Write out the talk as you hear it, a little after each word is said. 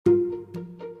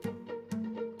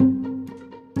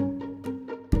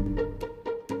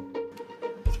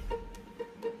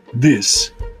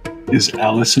This is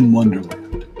Alice in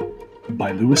Wonderland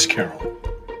by Lewis Carroll,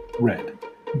 read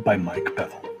by Mike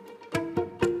Bevel.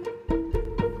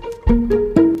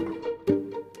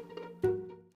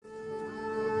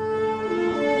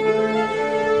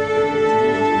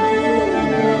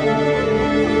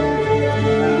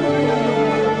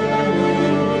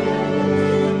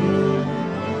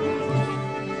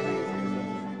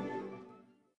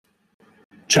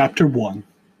 Chapter 1.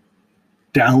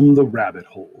 Down the Rabbit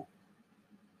Hole.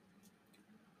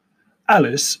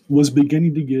 Alice was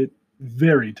beginning to get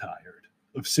very tired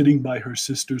of sitting by her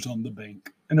sisters on the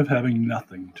bank and of having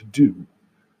nothing to do.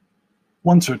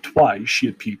 Once or twice she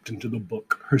had peeped into the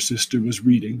book her sister was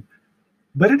reading,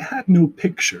 but it had no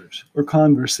pictures or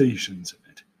conversations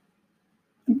in it.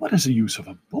 And what is the use of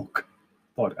a book,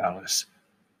 thought Alice,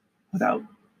 without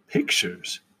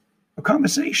pictures or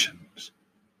conversations?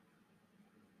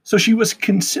 So she was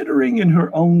considering in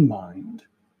her own mind,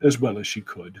 as well as she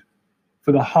could,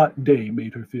 for the hot day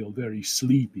made her feel very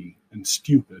sleepy and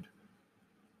stupid,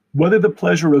 whether the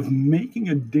pleasure of making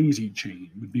a daisy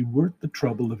chain would be worth the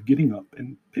trouble of getting up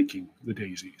and picking the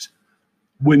daisies,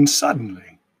 when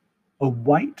suddenly a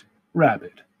white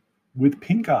rabbit with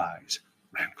pink eyes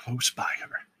ran close by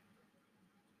her.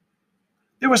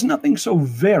 There was nothing so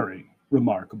very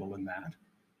remarkable in that,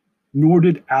 nor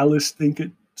did Alice think it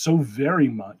so very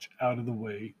much out of the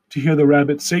way to hear the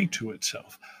rabbit say to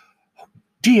itself, oh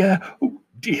dear,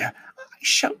 I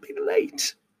shall be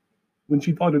late." When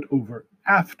she thought it over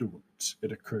afterwards,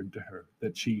 it occurred to her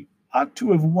that she ought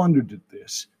to have wondered at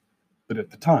this, but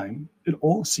at the time it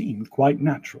all seemed quite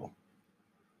natural.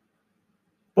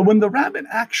 But when the rabbit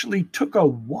actually took a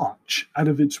watch out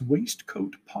of its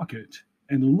waistcoat pocket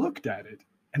and looked at it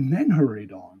and then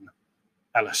hurried on,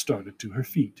 Alice started to her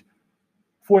feet,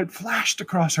 for it flashed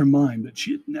across her mind that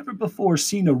she had never before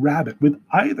seen a rabbit with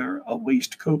either a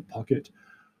waistcoat pocket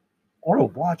or a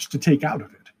watch to take out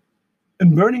of it.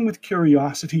 And burning with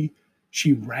curiosity,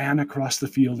 she ran across the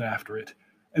field after it,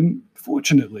 and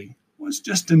fortunately was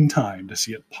just in time to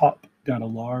see it pop down a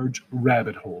large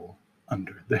rabbit hole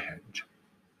under the hedge.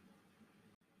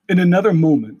 In another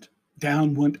moment,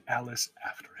 down went Alice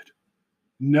after it,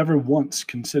 never once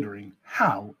considering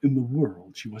how in the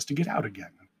world she was to get out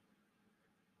again.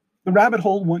 The rabbit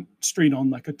hole went straight on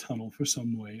like a tunnel for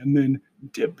some way, and then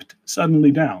dipped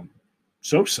suddenly down,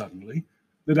 so suddenly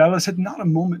that Alice had not a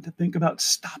moment to think about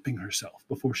stopping herself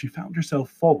before she found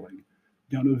herself falling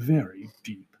down a very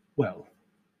deep well.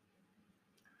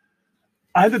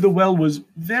 Either the well was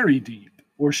very deep,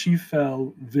 or she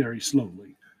fell very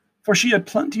slowly, for she had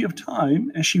plenty of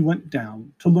time as she went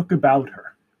down to look about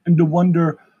her and to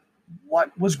wonder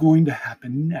what was going to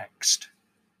happen next.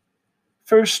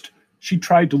 First, she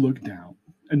tried to look down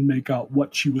and make out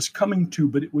what she was coming to,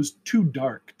 but it was too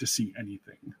dark to see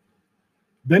anything.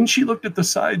 Then she looked at the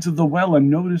sides of the well and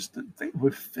noticed that they were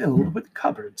filled with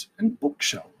cupboards and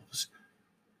bookshelves.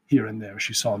 Here and there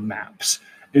she saw maps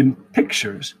and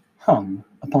pictures hung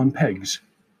upon pegs.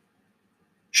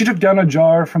 She took down a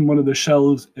jar from one of the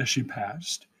shelves as she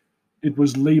passed. It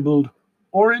was labeled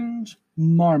Orange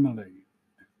Marmalade,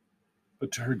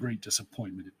 but to her great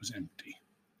disappointment it was empty.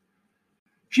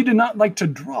 She did not like to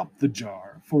drop the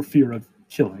jar for fear of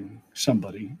killing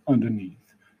somebody underneath,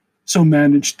 so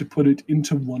managed to put it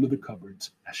into one of the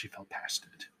cupboards as she fell past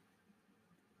it.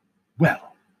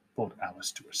 Well, thought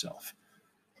Alice to herself,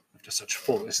 after such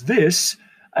fall as this,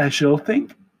 I shall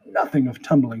think nothing of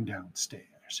tumbling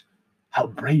downstairs. How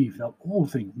brave they'll all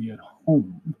think me at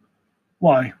home.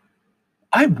 Why,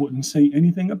 I wouldn't say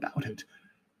anything about it,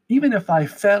 even if I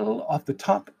fell off the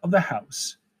top of the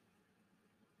house,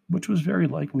 which was very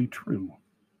likely true.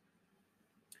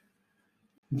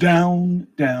 Down,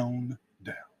 down,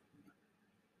 down.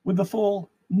 Would the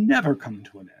fall never come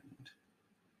to an end?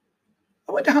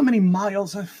 I wonder how many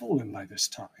miles I've fallen by this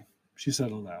time, she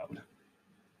said aloud.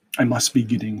 I must be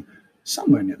getting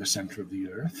somewhere near the center of the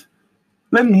earth.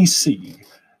 Let me see.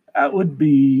 That would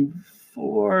be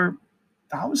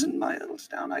 4,000 miles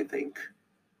down, I think.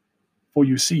 For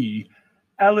you see,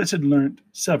 Alice had learnt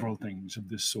several things of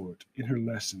this sort in her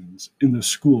lessons in the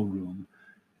schoolroom,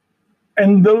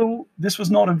 and though this was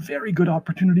not a very good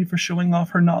opportunity for showing off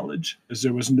her knowledge, as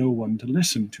there was no one to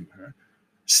listen to her,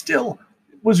 still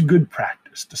it was good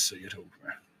practice to say it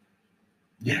over.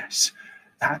 Yes,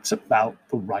 that's about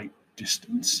the right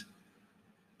distance.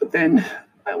 But then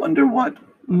I wonder what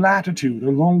latitude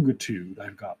or longitude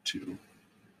I've got to.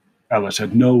 Alice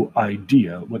had no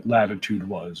idea what latitude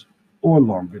was or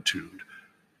longitude,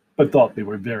 but thought they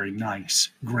were very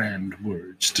nice, grand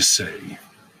words to say.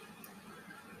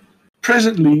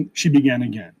 Presently she began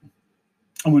again.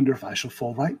 I wonder if I shall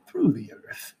fall right through the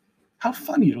earth. How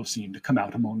funny it'll seem to come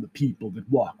out among the people that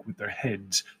walk with their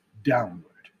heads downward.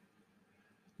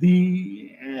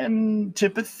 The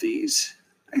antipathies,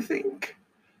 I think.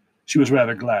 She was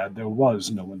rather glad there was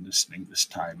no one listening this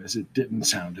time, as it didn't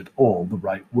sound at all the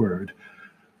right word.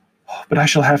 But I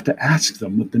shall have to ask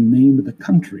them what the name of the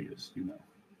country is, you know.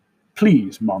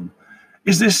 Please, Mum,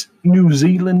 is this New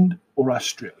Zealand or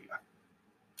Australia?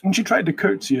 And she tried to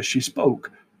curtsy as she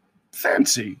spoke.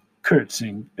 Fancy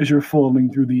curtsying as you're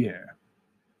falling through the air.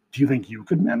 Do you think you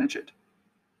could manage it?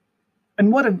 And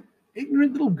what an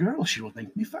ignorant little girl she will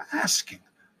think me for asking.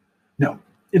 No,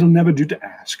 it'll never do to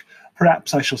ask.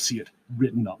 Perhaps I shall see it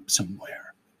written up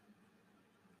somewhere.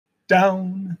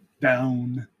 Down,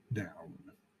 down, down.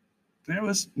 There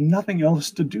was nothing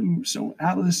else to do, so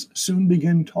Alice soon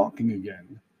began talking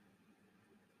again.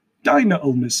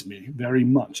 Dinah'll miss me very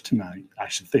much tonight, I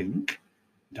should think.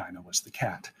 Dinah was the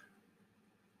cat.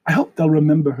 I hope they'll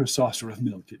remember her saucer of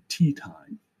milk at tea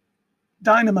time.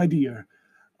 Dinah, my dear,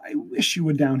 I wish you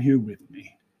were down here with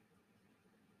me.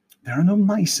 There are no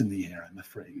mice in the air, I'm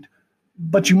afraid,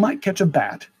 but you might catch a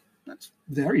bat. That's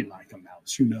very like a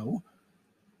mouse, you know.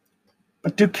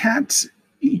 But do cats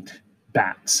eat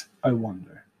bats, I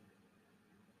wonder?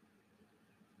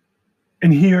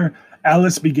 And here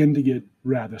Alice began to get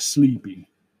rather sleepy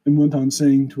and went on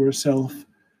saying to herself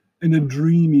in a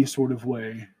dreamy sort of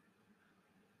way,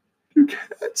 do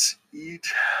cats eat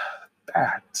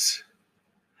bats?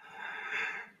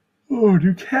 Oh,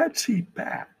 do cats eat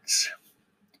bats?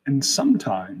 And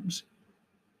sometimes,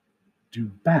 do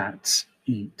bats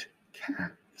eat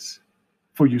cats?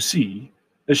 For you see,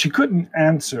 as she couldn't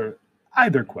answer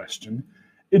either question,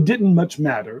 it didn't much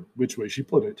matter which way she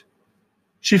put it.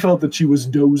 She felt that she was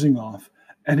dozing off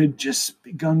and had just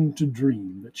begun to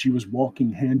dream that she was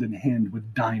walking hand in hand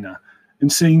with Dinah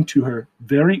and saying to her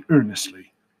very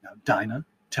earnestly, now, Dinah,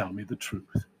 tell me the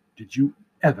truth. Did you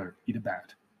ever eat a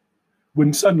bat?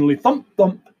 When suddenly, thump,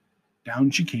 thump,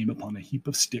 down she came upon a heap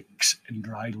of sticks and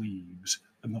dry leaves,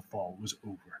 and the fall was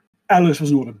over. Alice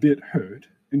was not a bit hurt,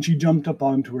 and she jumped up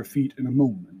onto her feet in a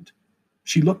moment.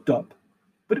 She looked up,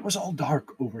 but it was all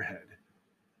dark overhead.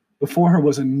 Before her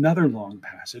was another long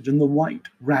passage, and the white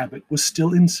rabbit was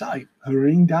still in sight,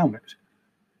 hurrying down it.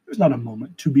 There was not a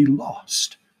moment to be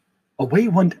lost. Away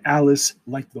went Alice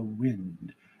like the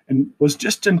wind, and was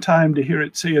just in time to hear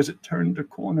it say as it turned a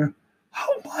corner,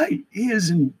 "Oh, my ears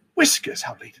and whiskers,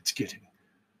 how late it's getting."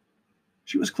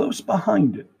 She was close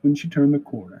behind it when she turned the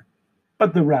corner,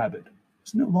 but the rabbit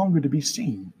was no longer to be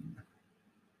seen.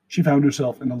 She found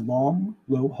herself in a long,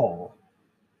 low hall,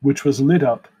 which was lit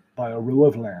up by a row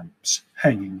of lamps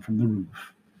hanging from the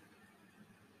roof.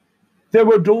 There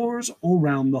were doors all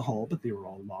round the hall, but they were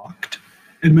all locked,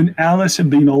 and when Alice had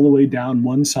been all the way down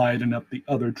one side and up the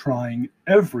other, trying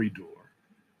every door,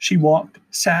 she walked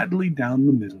sadly down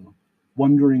the middle,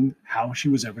 wondering how she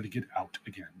was ever to get out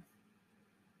again.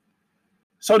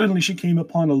 Suddenly she came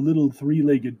upon a little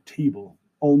three-legged table,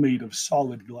 all made of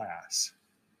solid glass.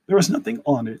 There was nothing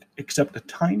on it except a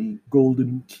tiny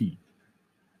golden key,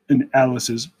 and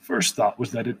Alice's first thought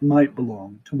was that it might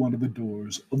belong to one of the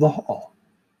doors of the hall.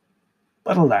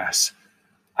 But alas,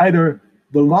 either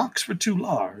the locks were too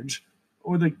large,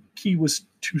 or the key was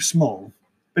too small,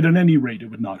 but at any rate it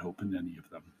would not open any of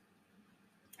them.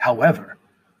 However,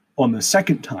 on the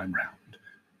second time round,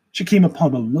 she came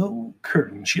upon a low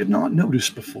curtain she had not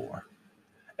noticed before,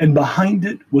 and behind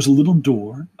it was a little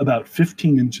door about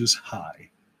 15 inches high.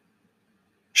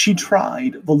 She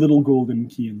tried the little golden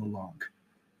key in the lock,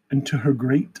 and to her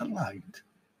great delight,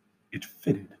 it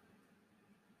fitted.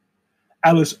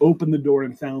 Alice opened the door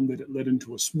and found that it led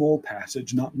into a small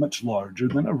passage not much larger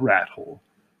than a rat hole.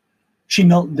 She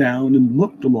knelt down and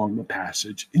looked along the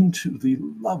passage into the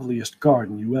loveliest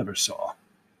garden you ever saw.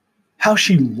 How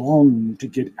she longed to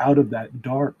get out of that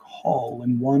dark hall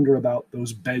and wander about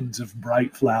those beds of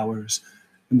bright flowers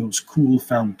and those cool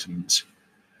fountains.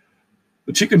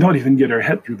 But she could not even get her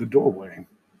head through the doorway.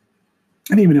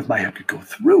 And even if my head could go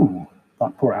through,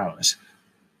 thought poor Alice,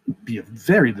 it would be of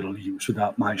very little use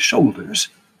without my shoulders.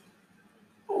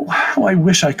 Oh, how I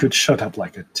wish I could shut up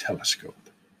like a telescope.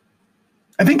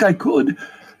 I think I could,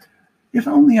 if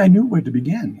only I knew where to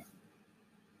begin.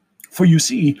 For you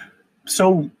see,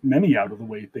 so many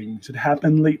out-of-the-way things had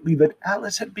happened lately that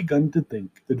Alice had begun to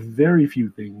think that very few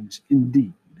things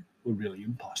indeed were really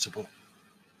impossible.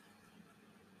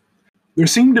 There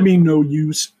seemed to be no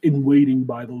use in waiting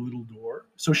by the little door,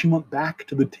 so she went back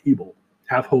to the table,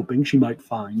 half hoping she might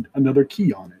find another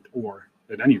key on it, or,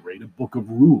 at any rate, a book of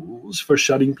rules for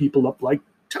shutting people up like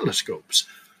telescopes.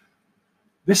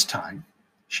 This time,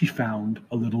 she found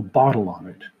a little bottle on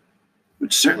it,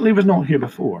 which certainly was not here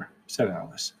before, said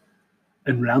Alice.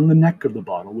 and round the neck of the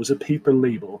bottle was a paper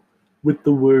label with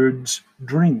the words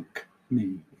 "Drink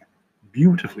Me"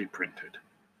 beautifully printed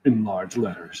in large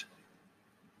letters.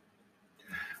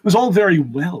 It was all very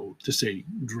well to say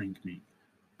 "Drink me,"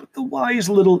 but the wise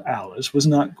little Alice was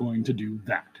not going to do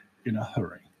that in a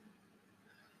hurry.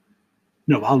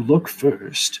 "No, I'll look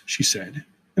first," she said,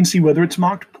 "and see whether it's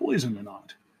marked poison or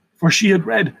not." For she had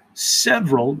read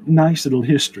several nice little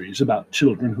histories about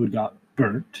children who had got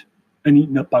burnt and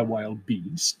eaten up by wild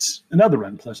beasts and other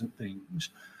unpleasant things,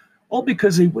 all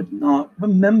because they would not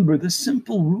remember the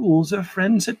simple rules their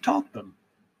friends had taught them,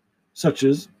 such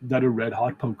as that a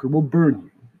red-hot poker will burn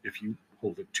you if you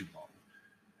hold it too long,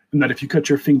 and that if you cut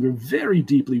your finger very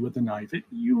deeply with a knife, it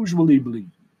usually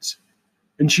bleeds.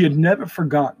 And she had never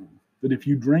forgotten that if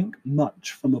you drink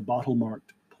much from a bottle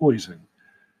marked poison,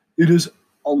 it is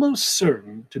almost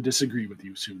certain to disagree with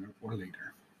you sooner or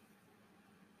later.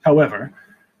 However,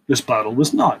 this bottle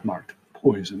was not marked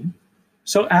poison,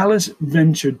 so Alice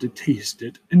ventured to taste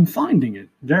it, and finding it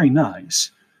very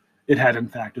nice, it had in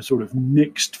fact a sort of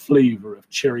mixed flavor of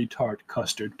cherry tart,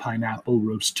 custard, pineapple,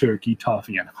 roast turkey,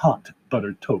 toffee, and hot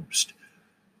buttered toast.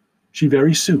 She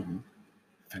very soon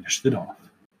finished it off.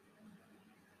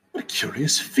 "What a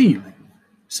curious feeling,"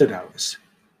 said Alice.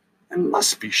 "I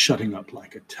must be shutting up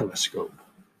like a telescope."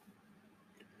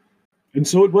 And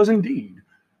so it was indeed.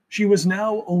 She was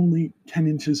now only 10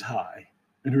 inches high,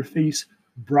 and her face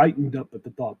brightened up at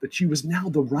the thought that she was now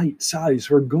the right size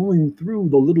for going through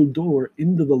the little door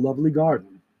into the lovely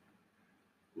garden.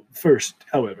 First,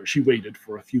 however, she waited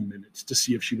for a few minutes to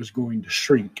see if she was going to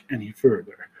shrink any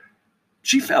further.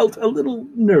 She felt a little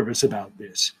nervous about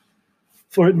this,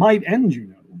 for it might end, you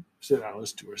know, said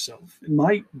Alice to herself. It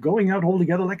might going out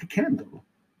altogether like a candle.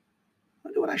 I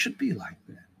wonder what I should be like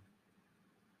then.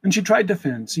 And she tried to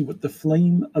fancy what the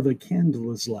flame of a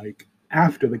candle is like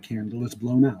after the candle is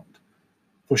blown out,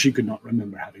 for she could not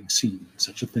remember having seen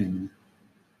such a thing.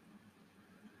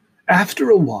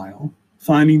 After a while,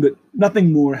 finding that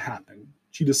nothing more happened,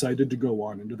 she decided to go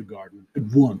on into the garden at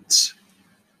once.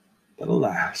 But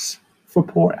alas, for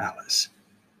poor Alice,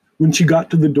 when she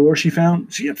got to the door, she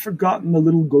found she had forgotten the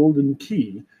little golden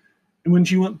key, and when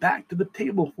she went back to the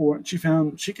table for it, she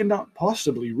found she could not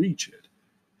possibly reach it.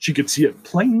 She could see it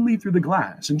plainly through the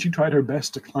glass, and she tried her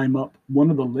best to climb up one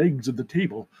of the legs of the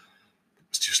table. It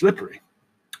was too slippery,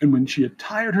 and when she had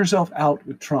tired herself out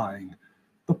with trying,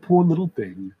 the poor little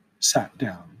thing sat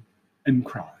down and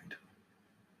cried.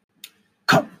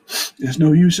 "Come, there's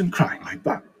no use in crying like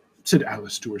that," said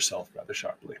Alice to herself rather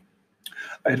sharply.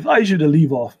 "I advise you to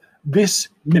leave off this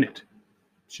minute."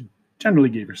 She generally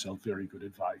gave herself very good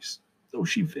advice, though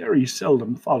she very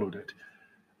seldom followed it,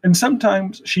 and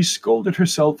sometimes she scolded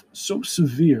herself so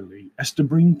severely as to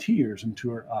bring tears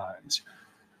into her eyes.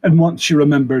 And once she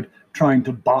remembered trying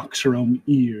to box her own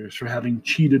ears for having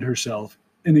cheated herself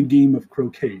in a game of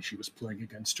croquet she was playing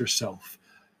against herself.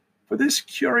 For this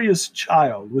curious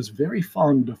child was very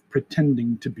fond of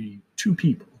pretending to be two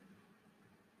people.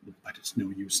 But it's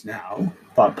no use now,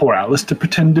 thought poor Alice, to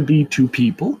pretend to be two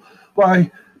people.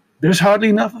 Why, there's hardly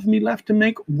enough of me left to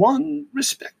make one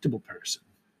respectable person.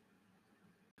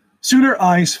 Soon her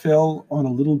eyes fell on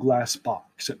a little glass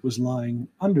box that was lying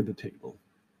under the table.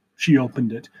 She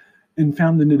opened it and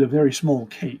found in it a very small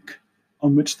cake,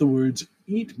 on which the words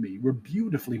 "Eat me" were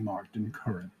beautifully marked in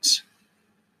currants.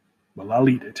 "Well, I'll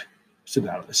eat it," said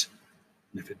Alice.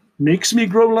 "And if it makes me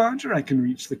grow larger, I can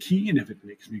reach the key, and if it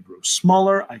makes me grow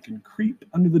smaller, I can creep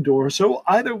under the door. So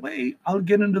either way, I'll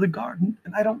get into the garden,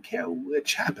 and I don't care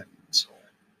which happens."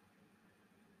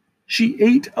 She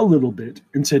ate a little bit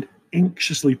and said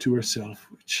anxiously to herself,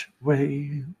 which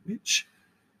way,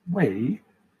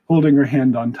 holding her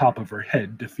hand on top of her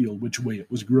head to feel which way it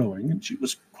was growing, and she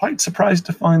was quite surprised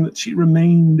to find that she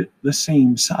remained the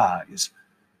same size.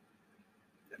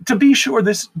 To be sure,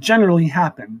 this generally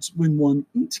happens when one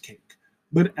eats cake,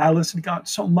 but Alice had got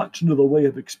so much into the way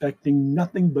of expecting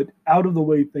nothing but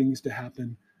out-of-the-way things to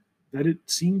happen that it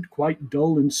seemed quite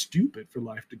dull and stupid for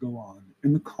life to go on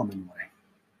in the common way.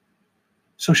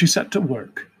 So she set to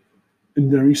work,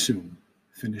 and very soon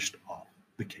finished off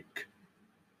the cake.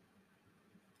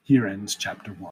 Here ends chapter 1.